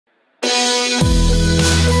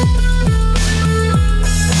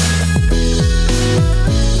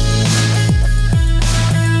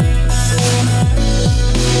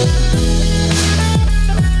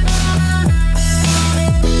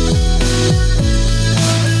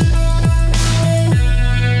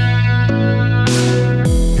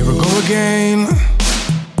Again,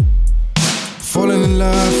 falling in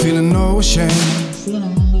love, feeling no shame.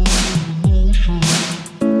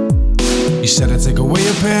 You said I'd take away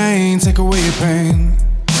your pain, take away your pain,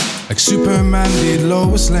 like Superman did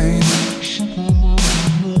Lois Lane.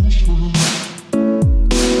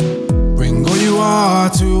 Bring all you are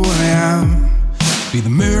to all I am, be the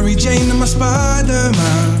Mary Jane and my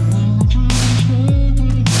Spider-Man.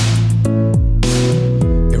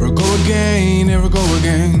 Here I go again, here I go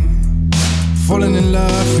again, falling in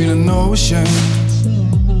love, feeling no shame.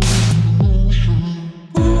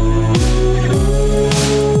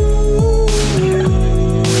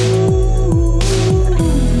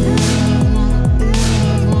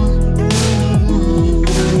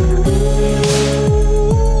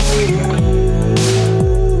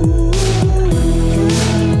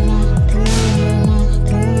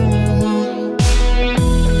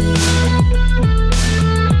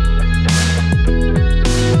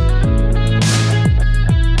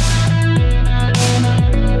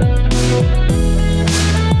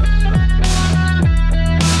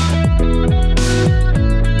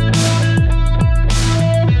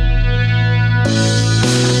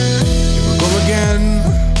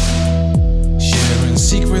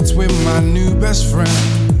 With my new best friend,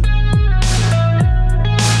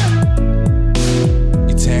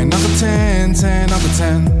 you're 10 out of 10, 10 out of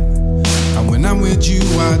 10, and when I'm with you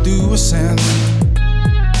I do ascend.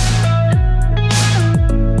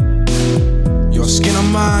 Your skin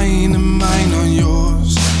on mine and mine on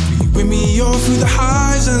yours, be with me all through the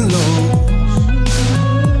highs and lows.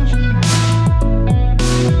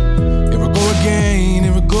 Here I go again,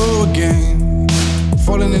 here I go again,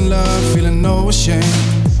 falling in love, feeling no shame.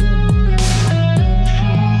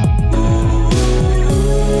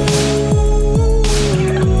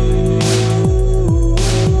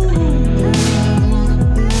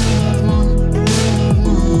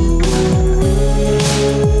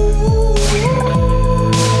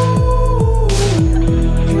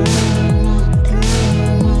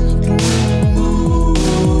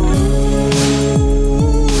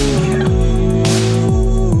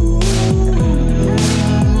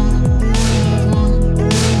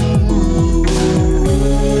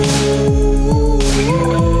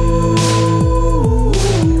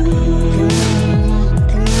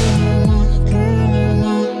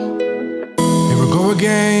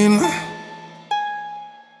 Again,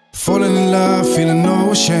 falling in love, feeling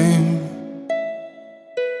no shame.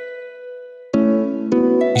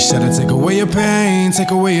 You said I'd take away your pain, take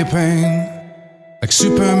away your pain, like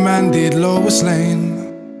Superman did Lois Lane.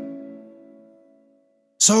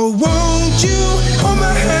 So won't you hold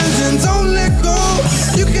my hands and don't let go?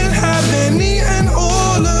 You can have